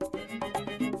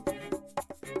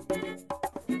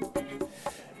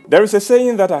There is a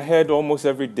saying that I heard almost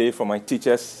every day from my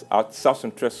teachers at South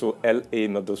Central LA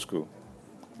Middle School.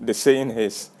 The saying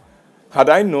is, "Had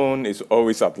I known is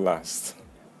always at last."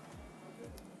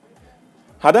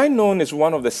 Had I known is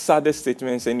one of the saddest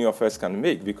statements any of us can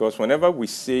make, because whenever we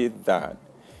say that,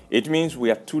 it means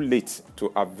we are too late to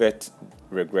avert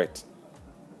regret.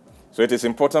 So it is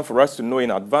important for us to know in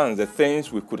advance the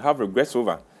things we could have regrets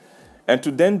over, and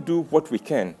to then do what we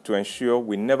can to ensure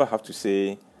we never have to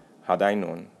say, "Had I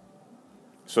known."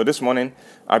 So this morning,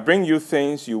 I bring you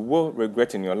things you will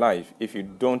regret in your life if you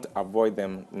don't avoid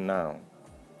them now.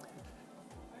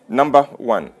 Number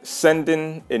 1,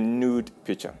 sending a nude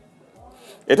picture.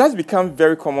 It has become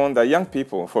very common that young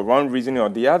people, for one reason or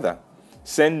the other,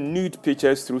 send nude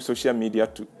pictures through social media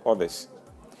to others.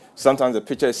 Sometimes the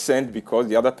picture is sent because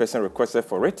the other person requested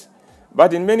for it,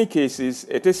 but in many cases,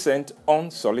 it is sent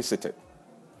unsolicited.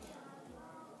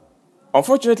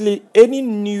 Unfortunately, any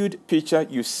nude picture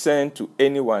you send to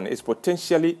anyone is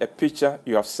potentially a picture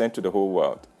you have sent to the whole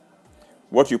world.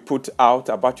 What you put out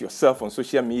about yourself on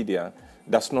social media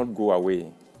does not go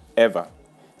away, ever.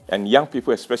 And young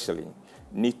people especially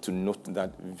need to note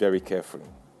that very carefully.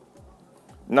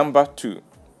 Number 2,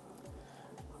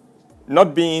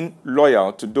 not being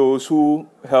loyal to those who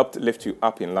helped lift you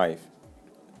up in life.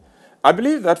 I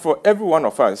believe that for every one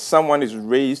of us, someone is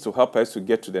raised to help us to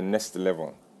get to the next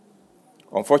level.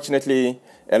 Unfortunately,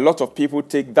 a lot of people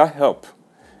take that help,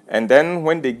 and then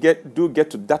when they get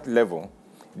to that level,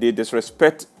 they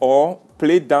disrespect or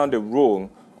play down the role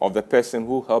of the person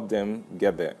who helped them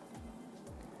get there.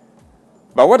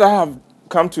 But what I have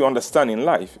come to understand in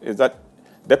life is that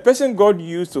the person God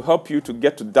used to help you to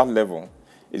get to that level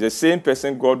is the same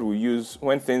person God will use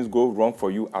when things go wrong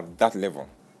for you at that level.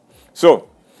 So,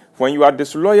 when you are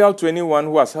disloyal to anyone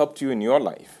who has helped you in your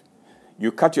life,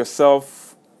 you cut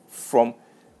yourself from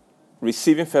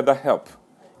receiving further help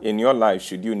in your life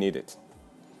should you need it.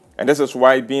 And this is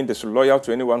why being disloyal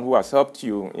to anyone who has helped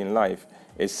you in life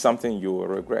is something you will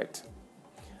regret.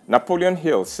 Napoleon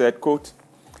Hill said, quote,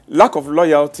 "Lack of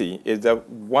loyalty is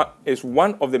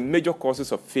one of the major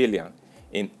causes of failure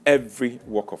in every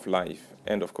walk of life,"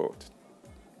 end of quote.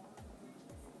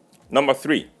 Number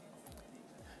 3,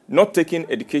 not taking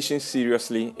education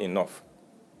seriously enough.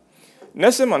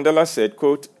 Nelson Mandela said,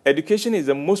 quote, "Education is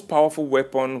the most powerful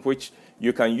weapon which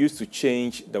you can use to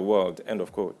change the world," end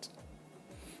of quote.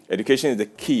 Education is the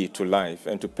key to life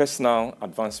and to personal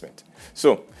advancement.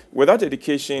 So, without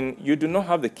education, you do not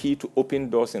have the key to open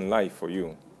doors in life for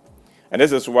you. And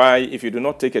this is why, if you do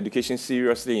not take education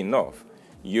seriously enough,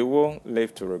 you will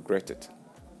live to regret it.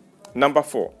 Number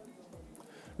 4,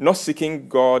 not seeking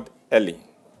God early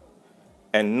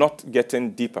and not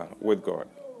getting deeper with God.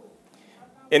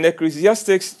 In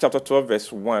Ecclesiastes chapter 12,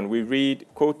 verse 1, we read,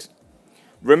 quote,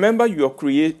 "Remember your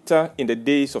Creator in the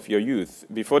days of your youth,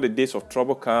 before the days of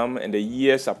trouble come and the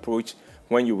years approach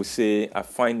when you will say, 'I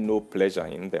find no pleasure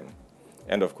in them,'"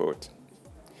 end of quote.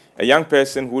 A young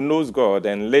person who knows God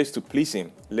and lives to please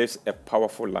Him lives a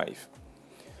powerful life.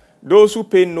 Those who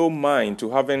pay no mind to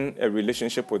having a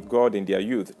relationship with God in their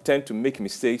youth tend to make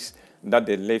mistakes that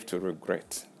they live to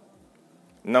regret.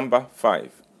 Number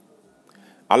 5,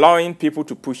 allowing people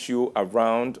to push you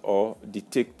around or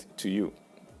dictate to you.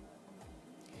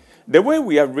 The way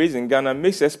we are raised in Ghana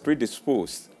makes us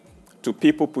predisposed to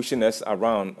people pushing us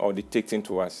around or dictating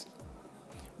to us.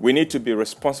 We need to be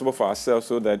responsible for ourselves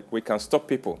so that we can stop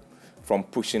people from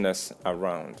pushing us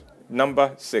around.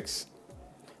 Number 6,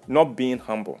 not being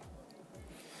humble.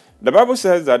 The Bible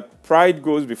says that pride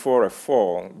goes before a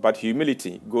fall, but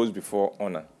humility goes before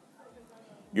honor.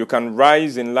 You can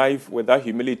rise in life without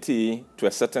humility to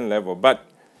a certain level, but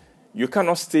you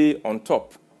cannot stay on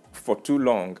top for too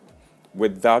long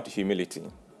without humility.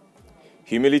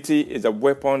 Humility is a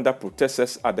weapon that protects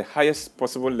us at the highest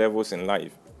possible levels in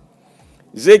life.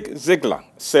 Zig Ziglar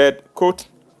said, quote,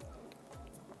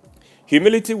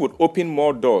 "Humility would open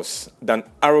more doors than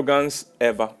arrogance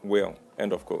ever will,"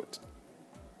 end of quote.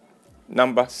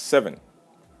 Number 7,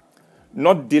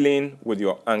 not dealing with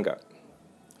your anger.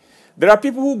 There are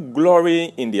people who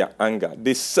glory in their anger.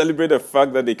 They celebrate the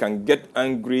fact that they can get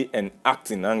angry and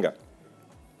act in anger.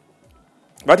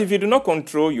 But if you do not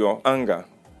control your anger,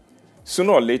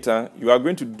 sooner or later, you are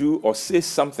going to do or say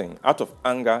something out of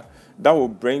anger that will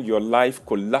bring your life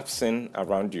collapsing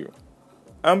around you.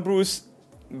 Ambrose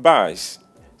Bierce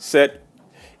said,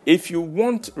 "If you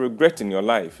want regret in your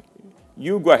life,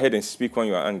 you go ahead and speak when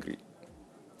you are angry."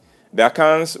 The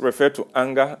accounts refer to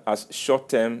anger as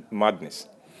short-term madness.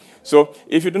 So,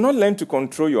 if you do not learn to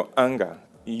control your anger,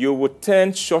 you will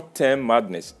turn short-term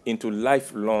madness into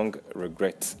lifelong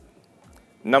regret.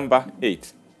 Number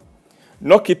 8,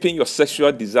 not keeping your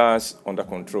sexual desires under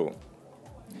control.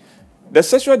 The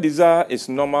sexual desire is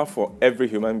normal for every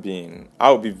human being. I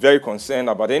will be very concerned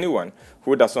about anyone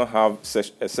who does not have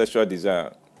a sexual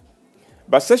desire.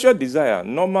 But sexual desire,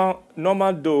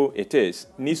 normal though it is,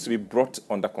 needs to be brought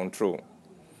under control.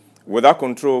 Without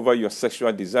control over your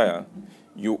sexual desire,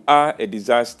 you are a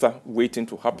disaster waiting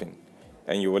to happen,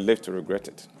 and you will live to regret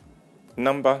it.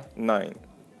 Number 9,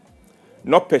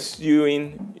 not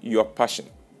pursuing your passion.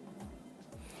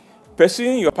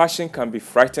 Pursuing your passion can be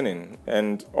frightening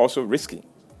and also risky.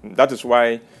 That is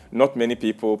why not many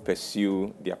people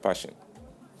pursue their passion.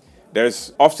 There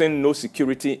is often no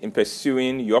security in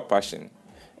pursuing your passion.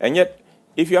 And yet,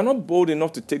 if you are not bold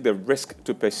enough to take the risk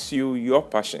to pursue your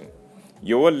passion,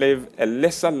 you will live a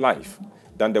lesser life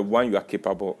than the one you are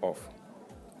capable of.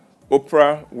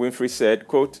 Oprah Winfrey said,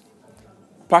 quote,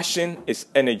 "Passion is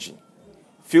energy.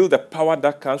 Feel the power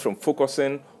that comes from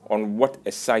focusing on what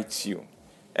excites you."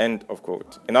 End of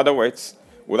quote. In other words,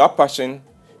 without passion,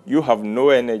 you have no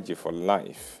energy for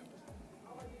life.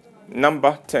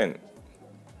 Number 10,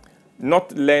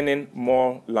 not learning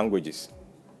more languages.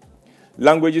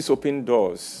 Languages open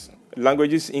doors.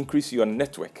 Languages increase your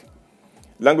network.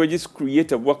 Languages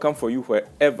create a welcome for you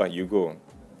wherever you go.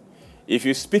 If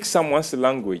you speak someone's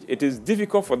language, it is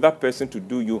difficult for that person to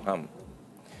do you harm.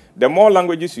 The more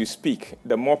languages you speak,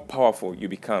 the more powerful you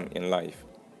become in life.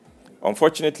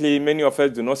 Unfortunately, many of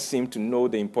us do not seem to know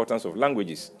the importance of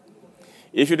languages.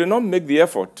 If you do not make the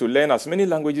effort to learn as many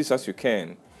languages as you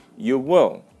can, you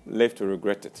will live to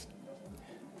regret it.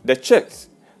 The Czechs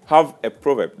have a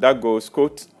proverb that goes,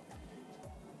 quote,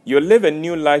 "You live a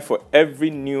new life for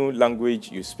every new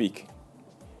language you speak.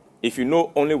 If you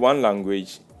know only one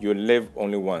language, you live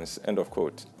only once." End of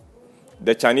quote.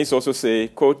 The Chinese also say,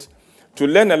 quote, "To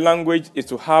learn a language is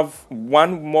to have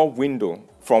one more window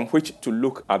from which to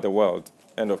look at the world."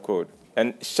 End of quote.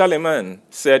 And Charlemagne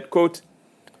said, quote,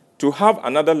 "To have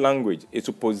another language is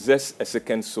to possess a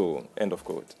second soul." End of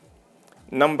quote.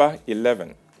 Number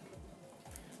 11,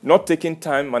 not taking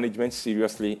time management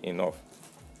seriously enough.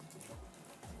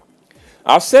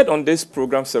 I've said on this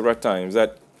program several times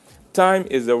that time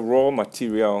is the raw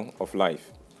material of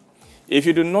life. If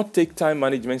you do not take time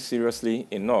management seriously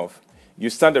enough, you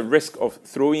stand the risk of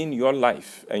throwing your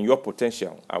life and your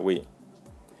potential away.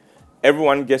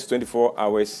 Everyone gets 24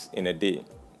 hours in a day.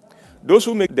 Those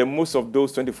who make the most of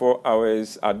those 24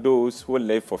 hours are those who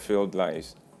live fulfilled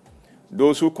lives.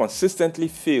 Those who consistently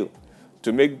fail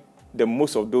to make the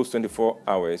most of those 24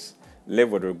 hours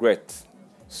live with regret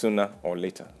sooner or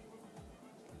later.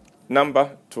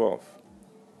 Number 12,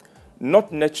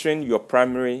 not nurturing your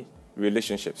primary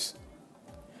relationships.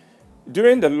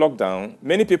 During the lockdown,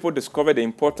 many people discovered the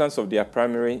importance of their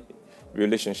primary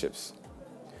relationships.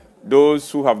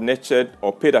 Those who have nurtured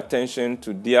or paid attention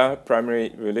to their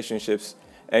primary relationships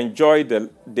enjoy the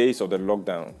days of the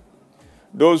lockdown.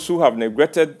 Those who have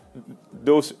neglected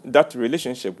that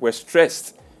relationship were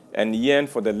stressed and yearned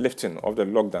for the lifting of the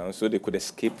lockdown so they could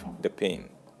escape the pain.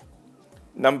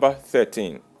 Number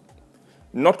 13,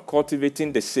 not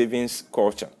cultivating the savings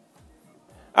culture.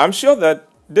 I'm sure that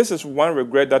this is one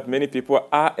regret that many people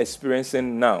are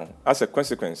experiencing now as a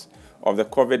consequence of the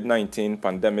COVID-19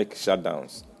 pandemic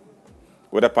shutdowns.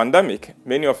 With the pandemic,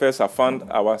 many of us have found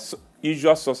our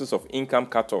usual sources of income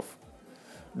cut off.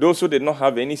 Those who did not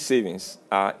have any savings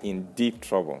are in deep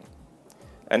trouble.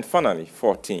 And finally,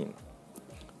 14,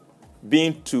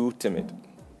 being too timid,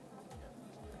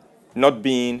 not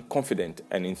being confident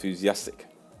and enthusiastic.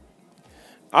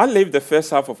 I lived the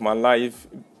first half of my life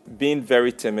being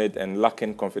very timid and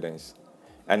lacking confidence,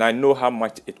 and I know how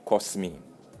much it costs me.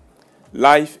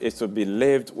 Life is to be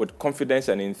lived with confidence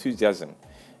and enthusiasm,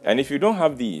 and if you don't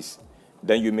have these,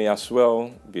 then you may as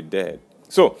well be dead.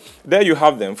 So, there you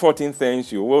have them, 14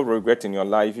 things you will regret in your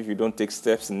life if you don't take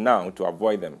steps now to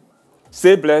avoid them.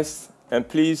 Stay blessed, and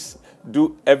please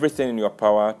do everything in your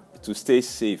power to stay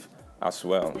safe as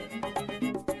well.